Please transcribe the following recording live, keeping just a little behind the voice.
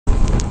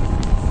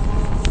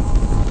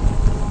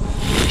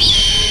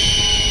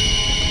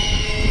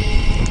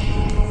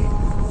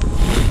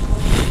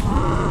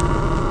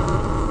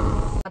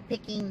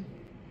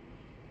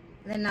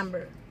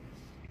number.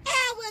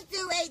 We'll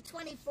do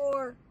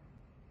 824.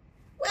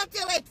 We'll do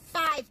it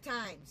 5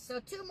 times. So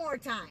 2 more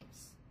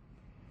times.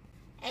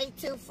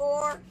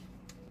 824.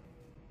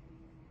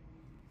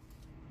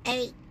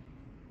 8.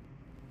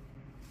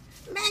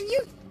 Man,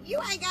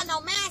 you ain't got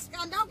no mask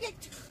on. Don't get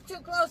too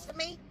close to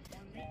me.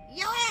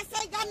 Your ass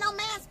ain't got no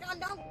mask on.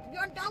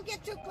 Don't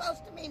get too close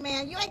to me,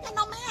 man. You ain't got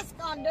no mask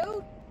on,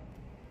 dude.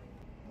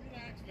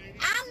 Relax, baby.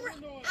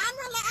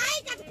 I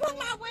ain't got to put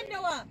my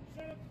window up.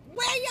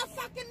 Wear your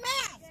fucking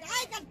mask.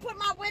 I ain't got to put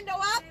my window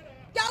up.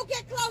 Don't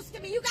get close to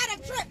me. You got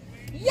a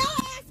your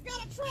ass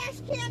got a trash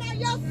can on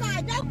your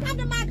side. Don't come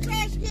to my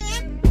trash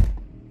can.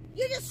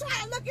 You just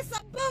trying to look at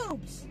some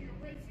boobs.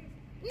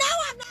 No,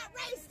 I'm not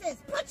racist.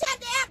 Put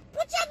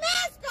your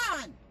mask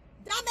on,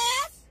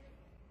 dumbass.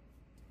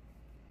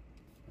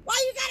 Why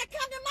you gotta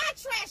come to my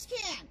trash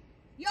can?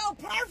 You old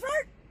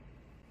pervert.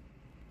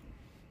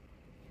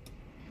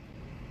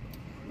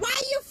 Why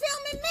are you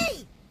filming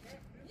me?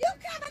 You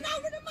coming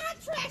over to my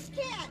trash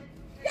can.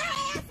 Your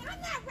ass,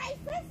 I'm not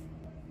racist.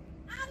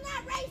 I'm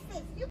not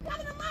racist. You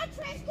coming to my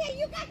trash can,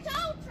 you got your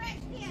own trash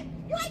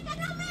can. You ain't got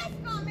no mask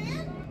on,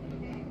 man.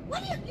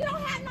 What you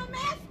don't have no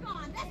mask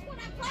on. That's what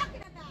I'm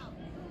talking about.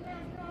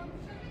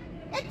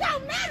 It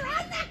don't matter.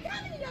 I'm not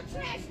coming to your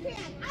trash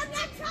can. I'm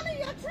not coming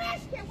to your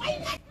trash can. Why you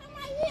gotta come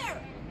right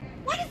here?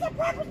 What is the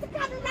purpose of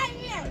coming right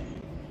here?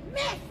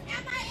 Miss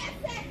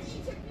M-I-S-S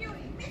Egypt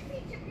Beauty. Miss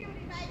Egypt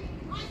Beauty, baby.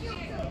 On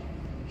YouTube.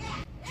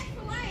 Yeah, that's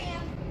who I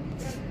am.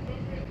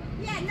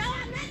 Yeah, no,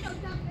 I'm not no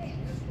dumb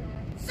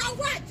bitch. So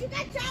what? You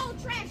got your own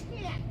trash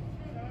can.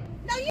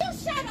 No, you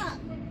shut up.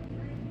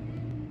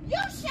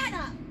 You shut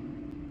up.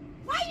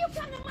 Why you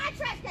come to my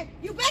trash can?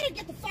 You better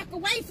get the fuck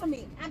away from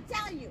me. I'm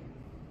telling you.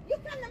 You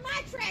come to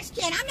my trash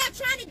can. I'm not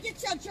trying to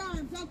get your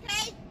germs,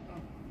 okay?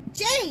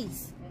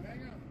 Jeez.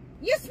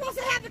 You're supposed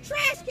to have a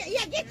trash can.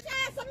 Yeah, get your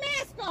ass a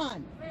mask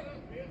on.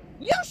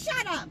 You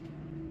shut up.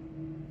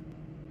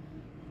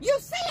 You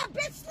see a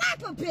bitch,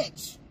 slap a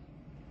bitch.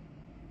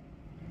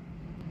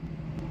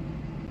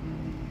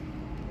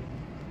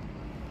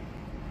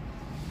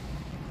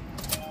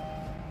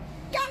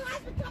 Your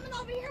husband coming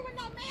over here with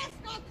no mask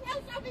on,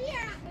 close over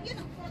here. You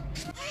know,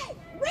 hey,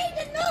 read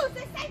the news.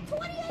 They say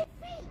 28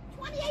 feet.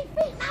 28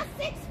 feet, not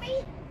 6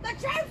 feet. The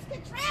germs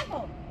can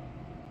travel.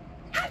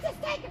 I'm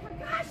just taking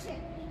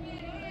precaution.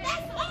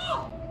 That's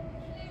all.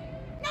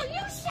 No,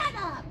 you shut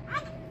up.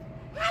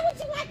 How would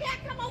you like that?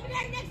 Come over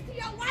there next to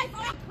your wife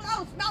all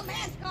close, no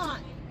mask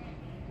on.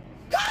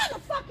 Call the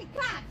fucking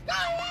cops. Go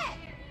ahead.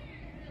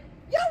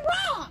 You're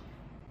wrong.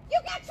 You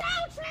got your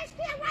own trash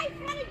can right in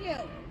front of you.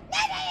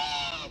 Let it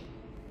in.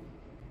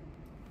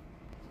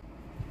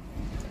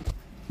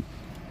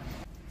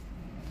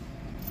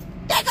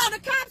 There go the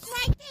cops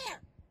right there.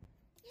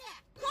 Yeah,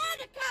 call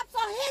the cops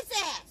on his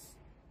ass.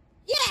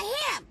 Yeah,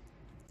 him.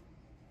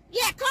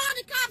 Yeah, call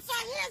the cops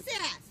on his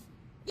ass.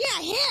 Yeah,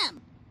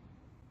 him.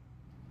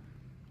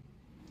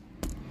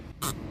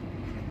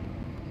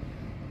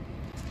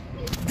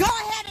 Go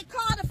ahead and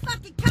call the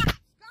fucking cops.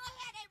 Go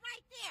ahead, they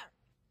right there.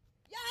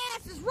 Your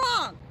ass is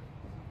wrong.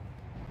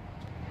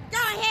 Go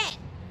ahead.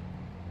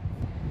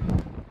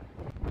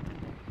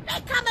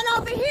 They coming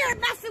over here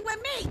messing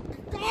with me.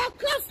 All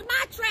close to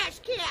my trash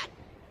can.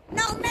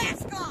 No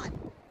mask on.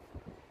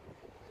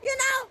 You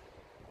know?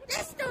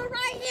 This dude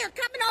right here,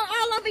 coming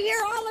all over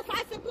here, all of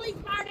us, please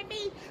pardon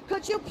me.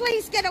 Could you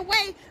please get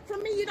away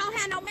from me? You don't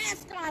have no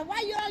mask on.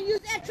 Why you don't use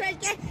that trash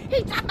can?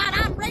 He talking about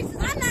I'm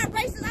racist. I'm not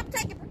racist. I'm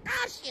taking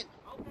precaution.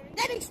 Okay.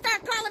 Then he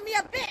start calling me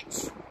a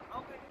bitch.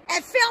 Okay.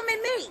 And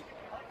filming me.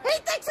 He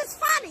thinks it's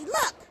funny.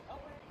 Look.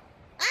 Okay.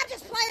 I'm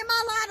just playing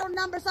my lotto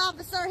numbers,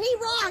 officer. He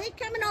wrong. He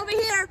coming over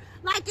here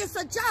like it's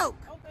a joke.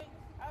 Okay.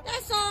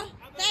 That's all.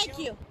 Thank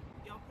you.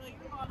 Y'all play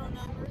your lotto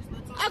numbers.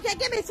 That's all. Okay,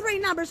 give me 3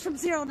 numbers from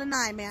 0 to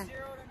 9, man.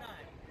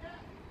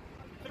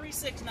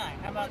 369.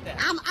 How about that?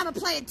 I'm gonna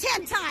play it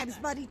 10 times,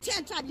 buddy.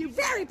 10 times. You're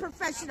very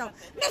professional.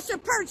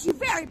 Mr. Perch, you're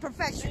very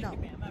professional.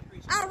 Thank you, ma'am. I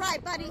appreciate all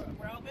right, buddy.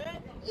 We're all good?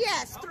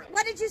 Yes. Okay.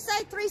 What did you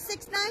say?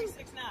 369?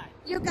 369.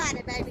 You got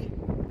it, baby.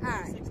 All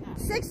right.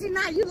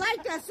 69. You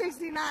like that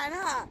 69,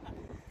 huh?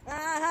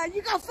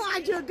 You gonna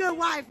find you a good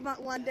wife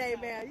one day,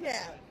 man.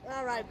 Yeah.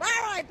 All right.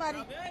 All right, buddy.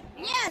 All good?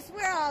 Yes,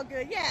 we're all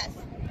good. Yes.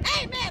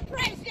 Amen.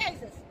 Praise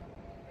Jesus.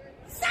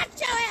 Shut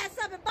your ass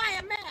up and buy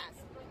a mask.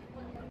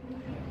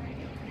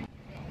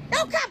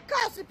 Don't come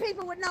close to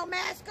people with no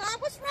mask on.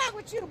 What's wrong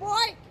with you,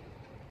 boy?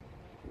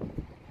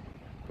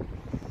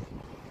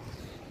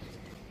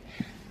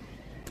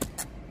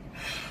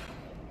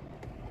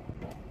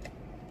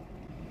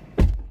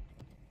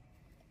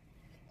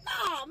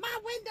 No, my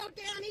window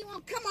down. He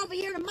won't come over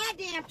here to my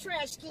damn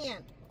trash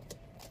can.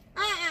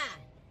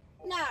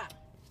 No.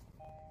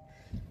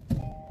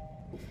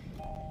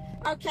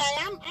 Okay,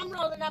 I'm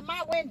rolling up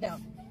my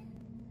window.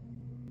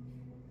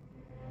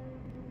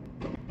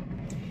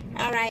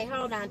 All right,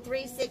 hold on.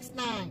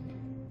 369.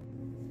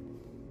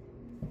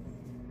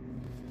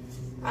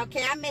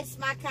 Okay, I missed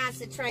my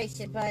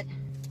concentration, but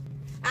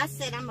I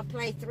said I'm going to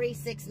play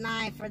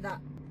 369 for the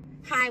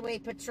highway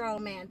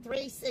patrolman.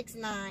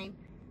 369.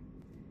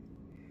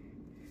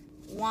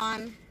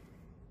 1,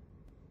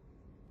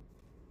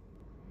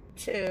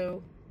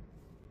 2.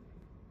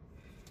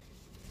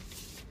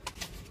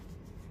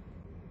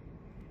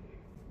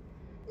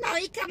 No,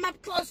 he come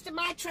up close to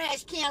my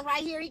trash can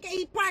right here.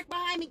 He parked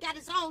behind me, got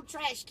his own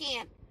trash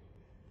can.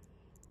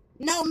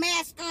 No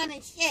mask on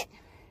and shit.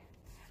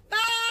 Bye!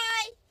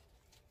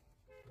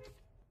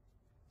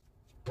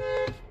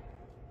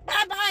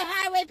 Bye-bye,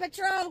 Highway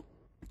Patrol.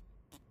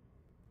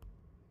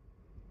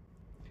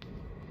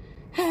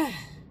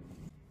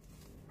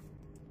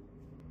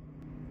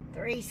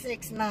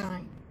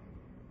 369.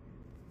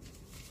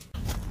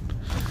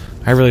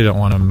 I really don't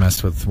want to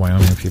mess with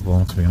Wyoming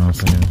people, to be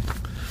honest with you.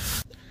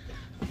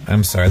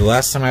 I'm sorry. The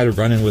last time I had a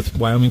run-in with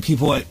Wyoming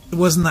people, it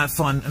wasn't that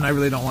fun, and I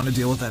really don't want to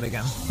deal with that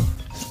again.